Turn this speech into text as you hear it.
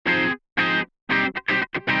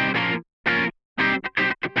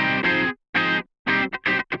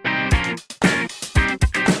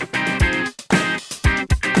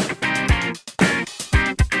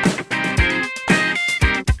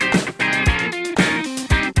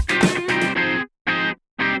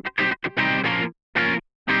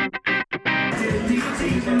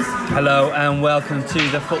Hello and welcome to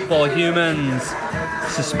the Football Humans.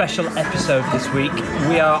 It's a special episode this week.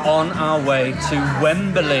 We are on our way to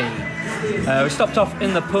Wembley. We stopped off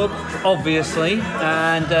in the pub, obviously,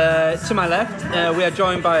 and to my left we are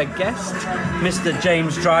joined by a guest, Mr.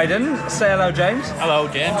 James Dryden. Say hello, James. Hello,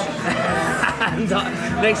 James. And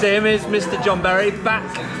next to him is Mr. John Berry, back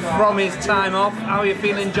from his time off. How are you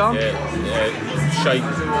feeling, John? Shite.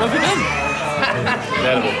 What have you been?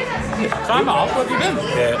 Terrible. Time off, what have you been?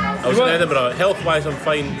 Yeah, I was in Edinburgh. Health-wise, I'm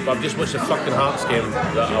fine, but I've just watched the fucking Hearts game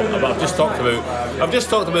that I've just talked about. I've just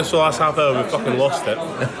talked about it for the last half hour. We fucking lost it,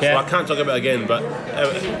 so I can't talk about it again. But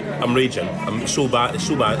I'm raging. I'm so bad. It's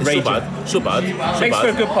so bad. It's so bad. Thanks for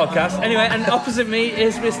a good podcast. Anyway, and opposite me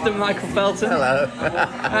is Mr. Michael Felton. Hello.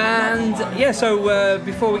 And yeah, so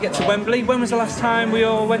before we get to Wembley, when was the last time we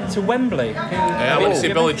all went to Wembley? I went to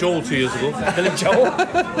see Billy Joel 2 years ago. Billy Joel?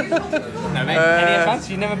 No, mate. Any advance?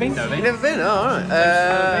 You've never been? No, mate. You've never been? Oh, alright.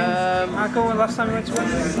 Michael, when last time we went to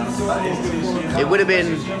Wembley? It would have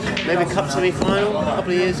been maybe Cup semi-final a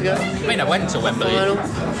couple of years ago. I mean, I went to Wembley Final.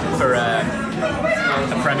 for a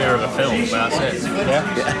premiere of a film, but that's it. Yeah.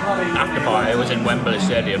 After party, it was in Wembley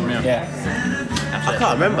Stadium. Yeah. I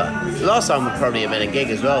can't remember. The last time would probably have been a gig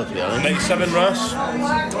as well, to be honest. 97 Ross,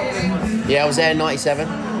 Yeah, I was there in 97.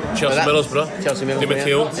 Chelsea Middlesbrough, Chelsea Middlesbrough. Di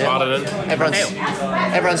Matteo, Martin.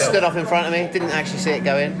 Everyone stood up in front of me. Didn't actually see it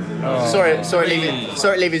go in. Saw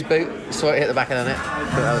it leave his boot. Saw it hit the back of the net.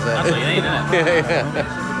 That was it. That's what you need, isn't it?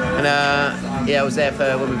 And I was there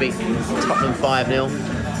for when we beat Tottenham 5-0.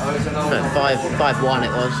 No, 5-1 it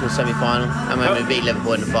was in the semi-final, and when we beat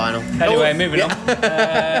Liverpool in the final. Anyway, moving on.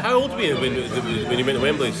 How old were you when you went to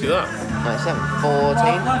Wembley to see that?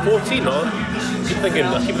 14. 14, no? I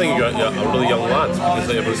keep thinking you're a really young lad because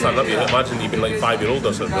everyone's standing up. You imagine you've been like 5-year-old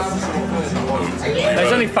or something.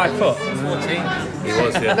 He's only 5 foot. 14. He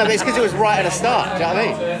was, yeah. No, but it's because it was right at the start. Do you know what I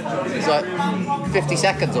mean? It's like 50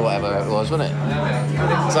 seconds or whatever it was, wasn't it?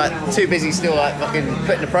 It's like too busy still like fucking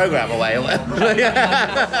putting the programme away or whatever.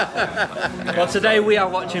 Well, today we are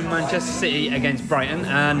watching Manchester City against Brighton,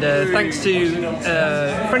 and thanks to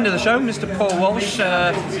a friend of the show, Mr. Paul Walsh,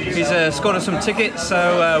 he's scored us some tickets,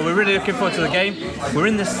 so we're really looking forward to the game. We're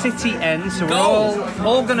in the City end, so we're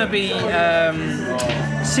all going to be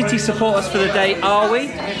City supporters for the day, are we?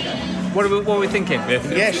 What are we thinking?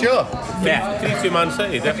 Yeah, sure. Yeah. 3-2 Man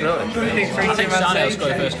City, definitely. I think Sané will score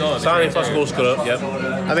the first goal. Sané first goal scorer, yep.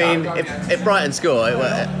 I mean, if Brighton score,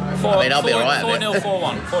 I'll be alright with it. 4-0,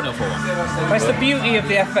 4-1. 4-0, 4-1. Well, it's the beauty of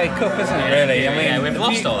the FA Cup, isn't it, really? I mean, Yeah, we've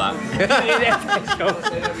lost all that. the FA Cup.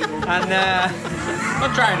 And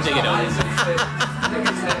I'll try and dig it up.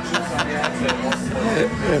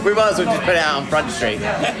 We might as well just put it out on Front Street.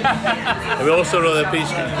 And we also really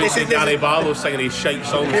appreciate Gary Barlow singing his shite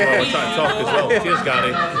songs while we're trying to talk as well. Cheers,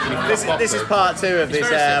 Gary. This is part 2 of this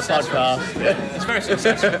podcast. It's very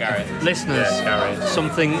successful, Gary. listeners, Gary.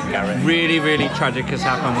 something really, really tragic has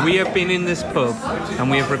happened. We have been in this pub and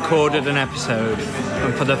we have recorded an episode,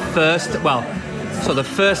 and for the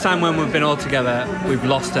first time when we've been all together, we've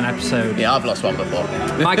lost an episode. Yeah, I've lost one before.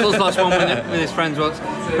 Michael's lost one with his friends once,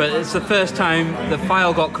 but it's the first time the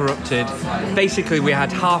file got corrupted. Basically, we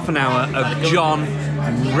had half an hour of John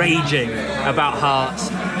raging about Hearts.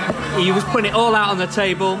 He was putting it all out on the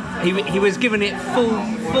table. He was giving it full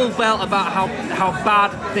belt about how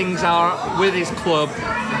bad things are with his club.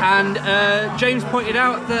 And James pointed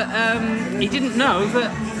out that he didn't know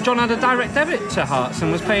that John had a direct debit to Hearts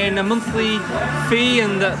and was paying a monthly fee,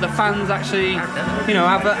 and that the fans actually,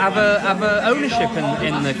 have a ownership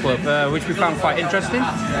in the club, which we found quite interesting.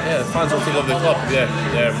 Yeah, the fans also love the club. Yeah.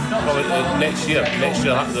 Probably next year,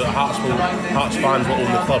 the Hearts fans will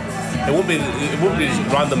own the club. It won't be this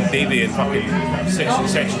random baby in fucking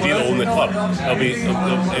section G that own the club.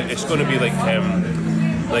 It's going to be like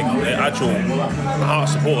actual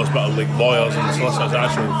Hearts supporters, but like lawyers and solicitors,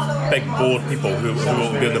 actual big board people who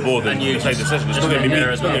will be on the board and decide decisions. It's not going to be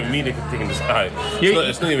me taking this.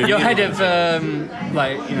 It's not even You're me head of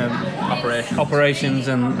operations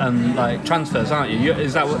and like transfers, aren't you?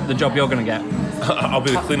 Is that what the job you're going to get? I'll be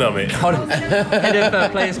the cleaner, mate. Head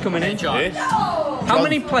of players coming in. How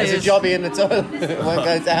many players? There's a jobby in the toilet. It won't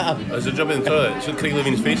go down. There's a job in the toilet. It's got Craig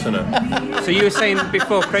Levine's face on it. So you were saying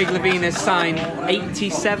before Craig Levine has signed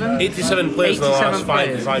 87? 87 players in the last 5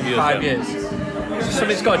 years. 5 years. So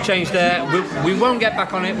something's got to change there. We won't get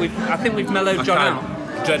back on it. I think we've mellowed John out.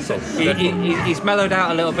 Dreadful. He's mellowed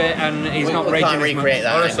out a little bit and he's not raging. We can't recreate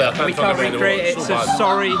that. Honestly, We can't recreate it, so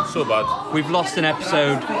sorry. So bad. We've lost an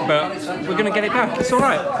episode, but we're going to get it back. It's all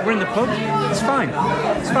right. We're in the pub. It's fine.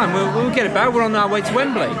 We'll get it back. We're on our way to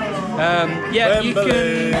Wembley.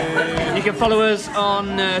 You can follow us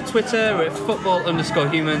on Twitter at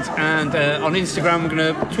football_humans, and on Instagram we're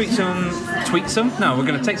going to tweet some. No, we're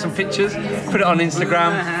going to take some pictures, put it on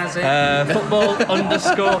Instagram.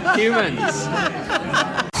 Football_humans.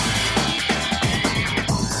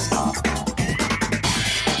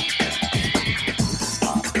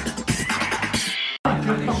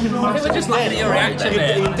 We're just laughing at your reaction,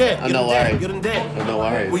 mate. You're in debt. I'm not worried. You're in debt. I'm not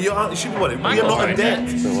worried. Well, you should be worried. We're not in debt.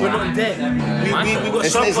 We're not in debt. We've got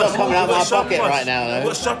surplus. It's not coming out of my pocket right now, though. We've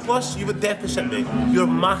got surplus. You have a deficit, mate. You're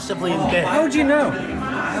massively in debt. How do you know?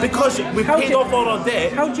 Because we've paid off all our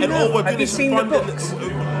debt. How do you and know? all we're Have doing you is seen the funding books?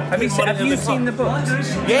 funding Have you seen the books?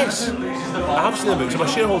 Yes. I have seen the books. I'm a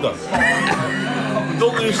shareholder.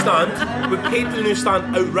 Don't the new stand. We paid for the new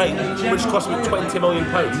stand outright, which cost me £20 million.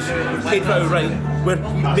 We paid for it outright. We're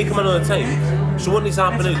making money all the time. So what needs to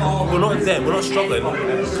happen is we're not in debt, we're not struggling.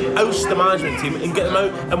 Oust the management team and get them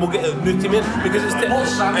out, and we'll get a new team in because it's. I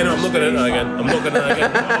know I'm not going to do that again. I'm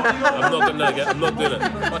not doing it.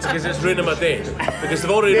 Because it's ruining my day. Because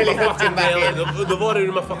they've already ruined my fucking day. They've already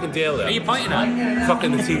ruined my fucking day there. Are you pointing at?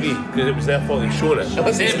 Fucking the TV because it was their fault. They showed it.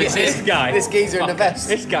 This guy. This geezer in the vest.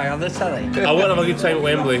 This guy on the telly. I won't have a good time at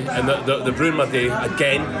Wembley, and they've ruined my day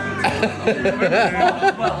again.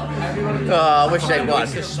 Oh, I wish they'd won.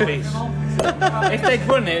 Waste of space. If they'd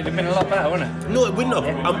won it, it'd have been a lot better, wouldn't it? No, it wouldn't have.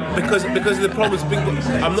 Because the problem's been.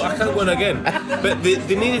 I can't win again. But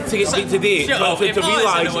they needed to get beat today to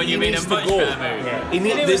realise he needs to go. They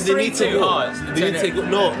need to go. They need to go.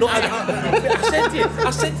 No. I said to you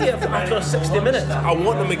after 60 minutes, I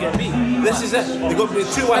want them to get beat. This is it. They got me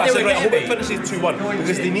 2-1. I said, right, I hope it finishes 2-1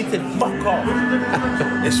 because they need to fuck off.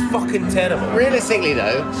 It's fucking terrible. Realistically,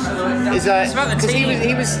 though, is because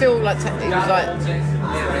he was still like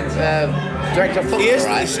director of football,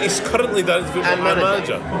 right? He's currently director of football and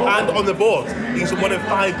manager. And on the board. He's one of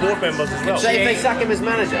 5 board members as well. So if they sack him as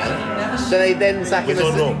manager, so they then sack him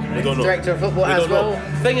as director of football as well?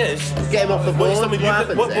 Thing is, get him off the board. What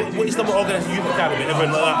he's done with organising youth academy,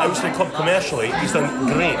 everything like that, outside club commercially, he's done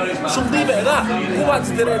great. So leave it at that. Go back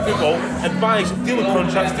to director of football, advise, deal with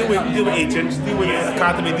contracts, deal with agents, deal with the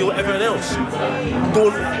academy, deal with everything else.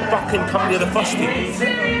 Don't fucking come near the first team.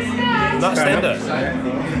 That's the end of it.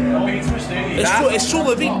 It's so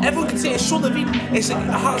Levine. Everyone can say it's so Levine. It's like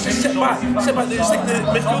Hearts just sit back. It's like the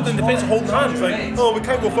midfield and defence holding hands. Like, oh, we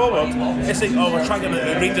can't go forward. It's like, oh, we're trying to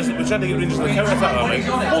get Rangers on the counter attack. Like,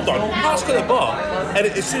 hold on, Hearts got the ball, and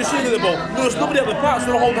as soon as they get the ball, there's nobody up the park, so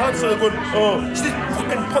they're holding hands. So they're going, oh, just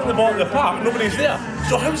fucking punt the ball in the park. Nobody's there.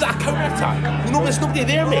 So how's that a counter attack? There's nobody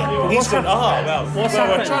there, mate. He's going,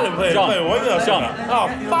 we're trying to play a winger or something. Oh,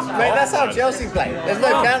 fuck. Mate, that's how Chelsea play. There's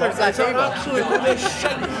no counter attack either. Absolutely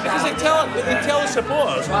shit. Because they tell the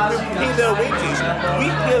supporters who pay their wages. We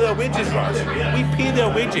pay their wages, Raj. We pay their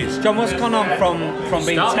wages. John, what's gone on from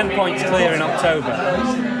being 10 points clear in October?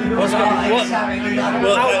 How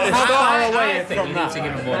far away from that? To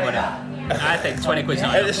give him more money. I think 20 quid's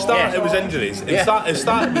not At the start, it was injuries. At the start, it was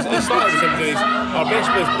injuries. Our best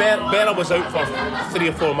players, Berra was out for 3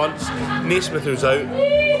 or 4 months. Naismith was out.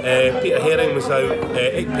 Peter Herring was out.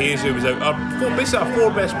 Ikpeazu was out. Basically, our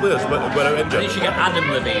 4 best players were out injured. I think you should get Adam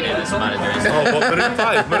Levine in as manager. Oh, but Maroon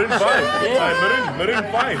 5.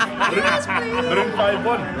 Maroon 5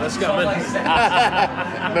 won. Let's get him in.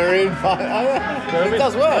 Maroon 5. Oh, it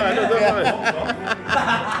does work.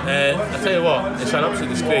 I tell you what, it's an absolute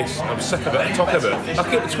disgrace. I'm sick of it. I talk about it. I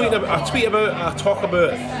keep tweeting about it. I tweet about it. I talk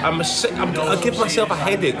about it. I give myself a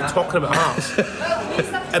headache talking about Hearts.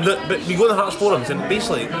 But we go to the Hearts forums, and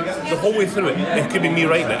basically the whole way through it could be me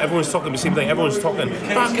writing it. Everyone's talking the same thing. Everyone's talking.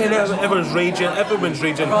 Everyone's raging. Everyone's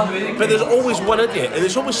raging. But there's always one idiot, and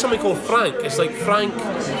it's always somebody called Frank. It's like Frank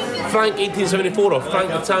 1874 or Frank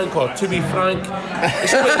the Tank or To Be Frank.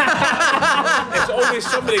 It's always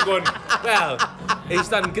somebody going, well, he's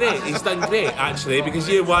done great actually, because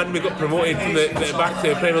year 1 we got promoted from the back to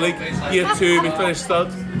the Premier League, year 2 we finished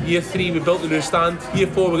 3rd, year 3 we built the new stand, year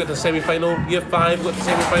 4 we got to the semi-final, year 5 we got to the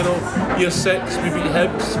semi-final, year 6 we beat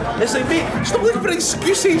Hibs. It's like, mate, stop looking for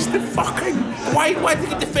excuses to fucking why do you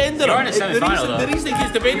keep defending him? The reason he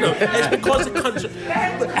keeps defending him is because the country.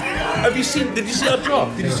 Did you see our draw?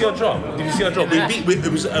 We beat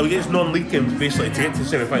it was against non-league teams basically to get to the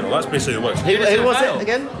semi-final. That's basically what it was. Who was it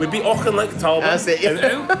again? We beat Auchinleck Talbot. That's it.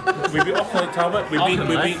 We beat Auchinleck Talbot. We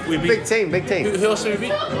beat Big team. Who else did we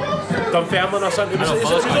beat? Dunfermline or something. So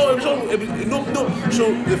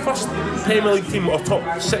the first Premier League team or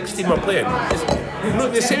top 6 team we're playing is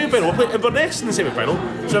the semi-final. We're playing Inverness in the semi-final.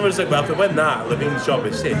 So everyone's like, well, if we win that, Levine's job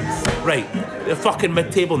is safe. Right, they're fucking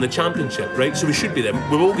mid-table in the Championship, right? So we should be there.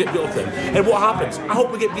 We will get something. And what happens? I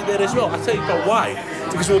hope we get beat there as well. I tell you about why.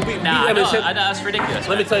 Because we'll beat Nah, them. that's ridiculous.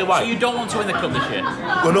 Let me tell you why. So you don't want to win the cup this year?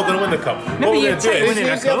 We're not going to win the cup. No, What but we're you take winning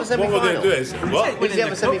a cup. What we're going to do is what? Who's the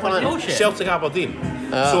other semi-final? Celtic Aberdeen.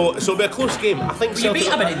 So it'll be a close game. I think You beat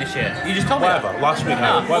Celtic. Aberdeen this year. You just told me Whatever. that. Last week.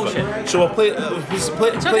 Nah, Whatever. bullshit. So we'll play. Play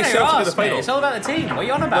It's okay, Celtic in the mate. final. It's all about the team. What are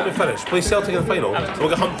you on Let about? me finish. Play Celtic in the final. We'll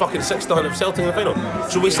get fucking 6-0 of Celtic in the final.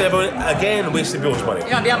 So we say about again wasted Bill's money.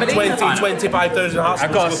 Yeah, the Aberdeen in the final. 25,000 hearts.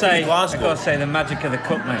 I've got to say the magic of the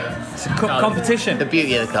cup, mate. It's a cup competition. The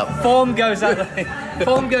beauty of the cup. Form goes out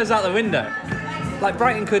the window. Like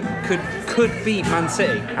Brighton could beat Man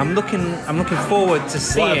City. I'm looking forward to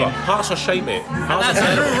seeing. Whatever. Hearts are shite, mate. Hearts That's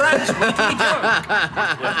are a terrible. ranch.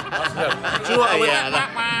 Do you know what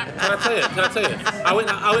Can I tell you? I went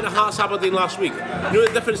to Hearts Aberdeen last week. You know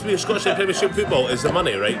the difference between Scottish and Premiership football is the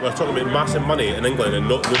money, right? We're talking about massive money in England and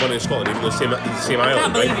no money in Scotland, even though the same I can't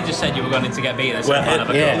island, believe right? you just said you were going to get beaten at Well,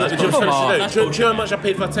 semi-final. let me just finish it out. That's Do you know bullshit. how much I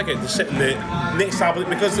paid for a ticket to sit in the next Aberdeen?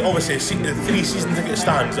 Because obviously the 3 season ticket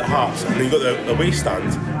stands at Hearts, and then you got the away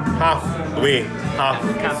stand, half away, half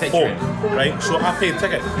Can't picture home, right? So I paid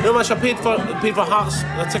ticket. You know how much I paid for Hearts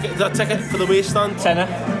a ticket for the away stand? Tenner?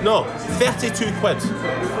 No, 32 quid.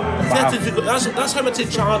 32 quid. That's how much they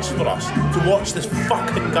charge for us to watch this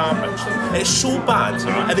fucking garbage. It's so bad,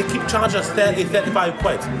 and they keep charging us 30, 35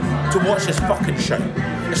 quid to watch this fucking shit.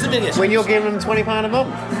 It's ridiculous. When you're giving them £20 a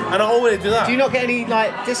month, And I already do that. do you not get any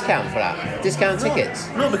like discount for that? Discount tickets?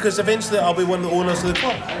 No, because eventually I'll be one of the owners of the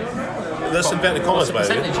club. That's inverted commas, by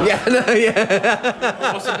the way. Percentage? Yeah, no,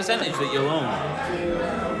 yeah. What's the percentage that you'll own?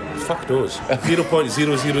 Fuck knows.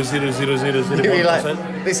 0.0000001%. You'd be like,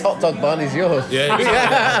 this hot dog bun is yours. Yeah.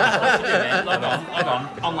 Log on,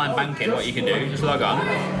 online banking, what you can do, just log on,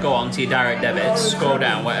 go on to your direct debits, scroll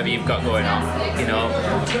down, whatever you've got going on, you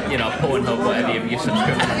know, Pornhub, whatever your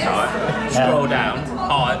subscriptions are, scroll down,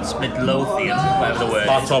 Hearts, Midlothian, whatever the word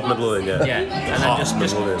Bar is. top middle in, yeah. Yeah, and Hearts, then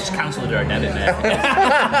Midlothian. just cancel the direct debit, mate. How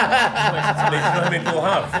many people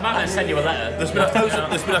have? I'm not going to send you a letter. There's been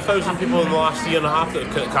 1,000 people in the last year and a half that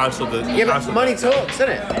have cancelled the. Yeah, but money talks, isn't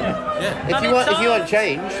it? Yeah. If you want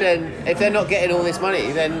change, then if they're not getting all this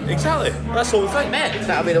money, then Exactly. That's the whole thing. Mate,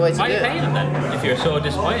 that'll be the way to why do are you paying it. them then? If you're so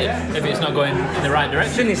disappointed, if it's not going in the right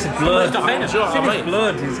direction. It's blood. Stop paying them. Sure, I might.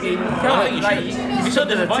 Blood. I think you should. If you're so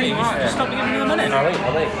disappointed, you should just stop giving them the money.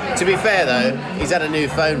 To be fair though, he's had a new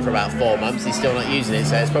phone for about 4 months. He's still not using it,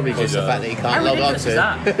 so it's probably just the fact that he can't How log on ridiculous to is it.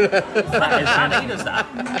 that? That is mad. He does that.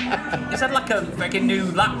 He's had like a fucking new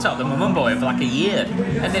laptop that my mum bought him for like a year,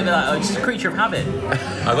 and they'd be like, "Oh, it's just a creature of habit."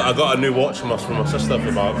 I got a new watch from my sister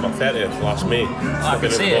for my 30th last May. I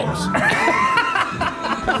can see it.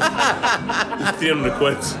 It's 300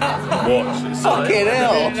 quid watch. It's Fucking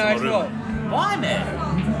hell! Nice watch. Why, mate?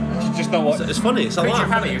 Just not watch. It's funny. It's a Creature of laugh.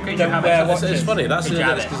 habit. You're a creature of Don't wear habit. watches. It's funny. That's Creature it.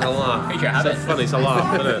 habit. It's a laugh. Creature of habit. It's funny. It's a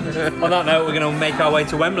laugh, isn't it? On that note, we're going to make our way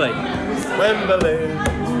to Wembley. Wembley.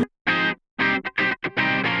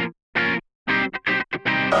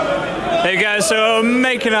 There you go, so we're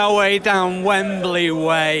making our way down Wembley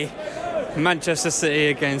Way. Manchester City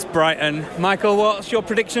against Brighton. Michael, what's your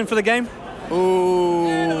prediction for the game?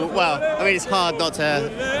 Ooh, well, I mean it's hard not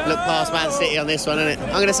to look past Man City on this one, isn't it?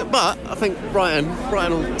 I'm gonna say, but I think Brighton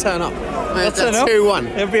will turn up. They'll turn up? 2-1.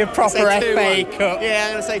 It'll be a proper Say FA 2-1. Cup Yeah,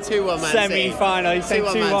 I'm gonna say 2-1 Man City. semi-final. You say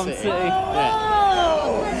 2-1 Man City. Yeah.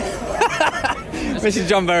 Mr.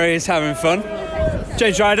 John Berry is having fun.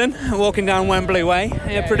 Jay Dryden, walking down Wembley Way.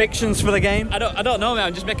 Any predictions for the game? I don't know, man.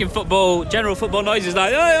 I'm just making general football noises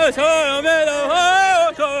like.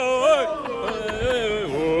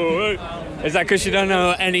 Is that because you don't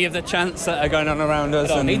know any of the chants that are going on around us?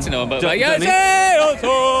 I don't need to know, but Don't- like, don't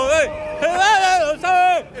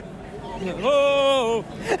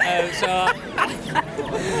so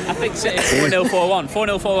I think City 4-0, 4-1.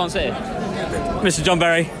 4-0, 4-1 City. Mr. John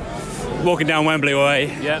Berry, walking down Wembley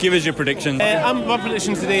Way. Yeah. Give us your predictions. My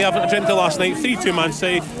prediction today, I dreamt it last night, 3-2 Man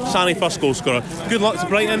City, Sani first goal scorer. Good luck to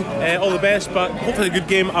Brighton, all the best, but hopefully a good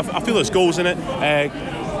game. I feel there's goals in it.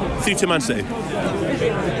 3-2 Man City.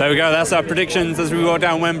 There we go, that's our predictions as we walk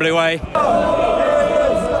down Wembley Way.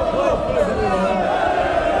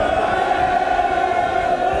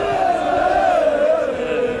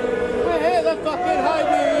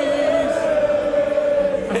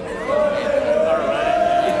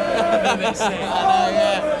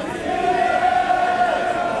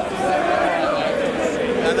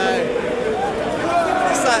 I know.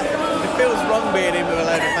 It's like, it feels wrong being in with a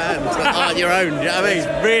load of fans that aren't your own, do you know what I mean? It's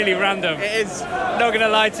really random. It is. Not going to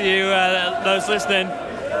lie to you, those listening,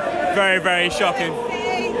 very, very shocking.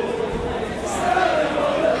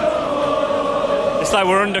 It's like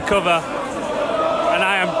we're undercover, and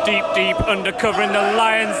I am deep, deep undercover in the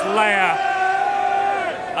lion's lair.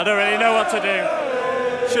 I don't really know what to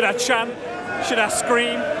do. Should I chant? Should I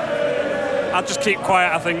scream? I'll just keep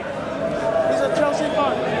quiet, I think. He's a Chelsea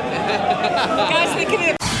fan. Guys, we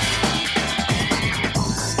can.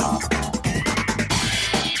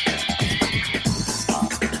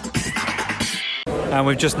 And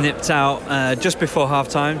we've just nipped out just before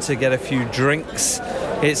half-time to get a few drinks.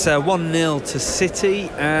 It's 1-0 to City,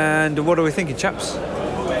 and what are we thinking, chaps?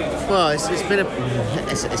 Well, it's been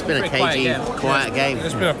a cagey, quiet game.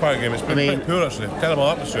 It's been a quiet game. It's been pretty poor actually. Terrible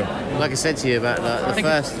atmosphere. Like I said to you about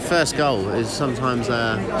the first goal is sometimes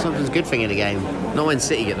a good thing in a game. Not when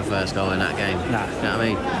City get the first goal in that game. Nah. You know what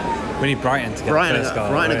I mean? We need Brighton to get the first goal.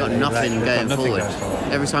 Brighton have got nothing They've got going forward.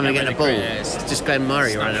 Every time they get the ball, really it's just Glenn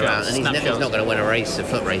Murray running around, and he's not going to win a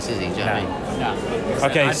foot race, is he? Do you know what I mean?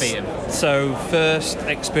 Okay, I'd beat him. so first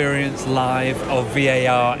experience live of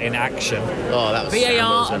VAR in action. Oh, that was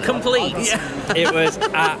VAR shambles, complete. It was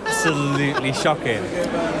absolutely shocking.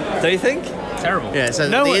 Do you think? Terrible. Yeah, so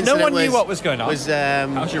No the one incident knew what was going on. Was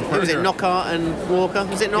How's your was it burger? Knockout and Walker?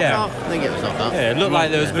 Was it Knockout? Yeah. I think it was Knockout. Yeah, it looked like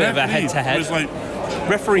there was a bit of a It head-to-head. was like,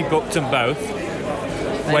 Referee booked them both,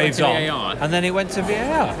 went waved to on, VAR. and then it went to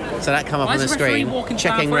VAR. So that come up Why on the is the referee screen, walking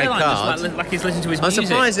checking halfway red line just cards. like he's listening to his I'm music?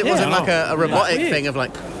 surprised it wasn't Yeah. like a robotic Weird. thing of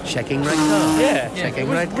like checking red card. Yeah, Checking it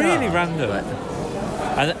was red card. really random.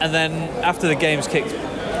 And then after the game's kicked,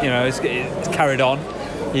 it's carried on.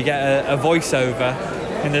 You get a voiceover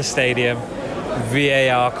in the stadium,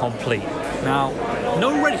 VAR complete. Now,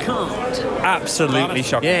 No red card. absolutely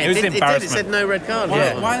shocking. Yeah, it was an it did. It embarrassment. said no red card.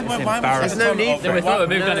 Yeah. why There's no need for it. They thought it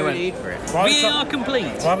moved on, it No went. need for it. VAR complete.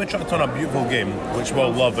 Why are we trying to turn a beautiful game, which we all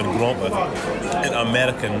love and grow up with, into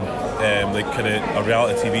American, like kind of a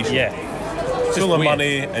reality TV show? Yeah. Full of weird.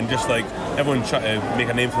 money and just like everyone trying to make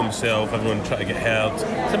a name for themselves, everyone trying to get heard.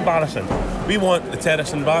 It's embarrassing. We want the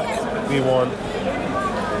terracing back. We want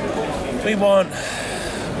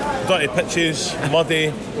dirty pitches,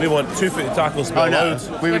 muddy. We want 2-foot tackles to be Oh no,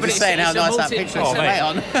 allowed. we were but just it's- saying how it's a nice that multi- picture oh, is to mate. play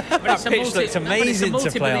on. But it's a pitch looks amazing to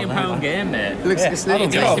play on, multi-billion-pound man. game, mate. Looks, Yeah. it's I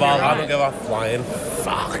don't nearly give a tasty. fuck. I right. don't give a flying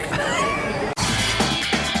fuck.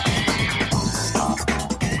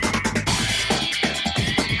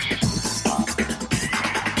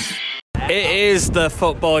 It is the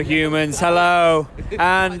football humans. Hello,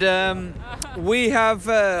 and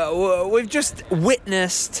we've just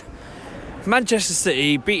witnessed Manchester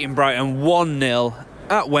City beating Brighton 1-0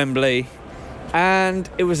 at Wembley, and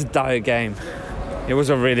it was a dire game. It was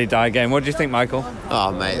a really dire game. What do you think, Michael?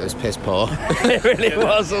 Oh mate, it was piss poor. It really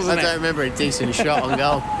was, I wasn't don't it? remember a decent shot on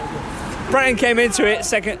goal. Brighton came into it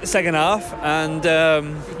second half and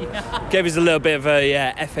gave us a little bit of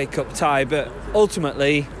a FA Cup tie, but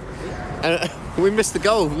ultimately. We missed the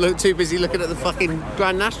goal. Look, too busy looking at the fucking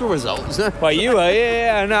Grand National results. Well, you were,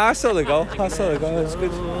 yeah. No, I saw the goal. It was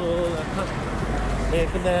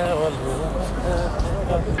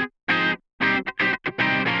good.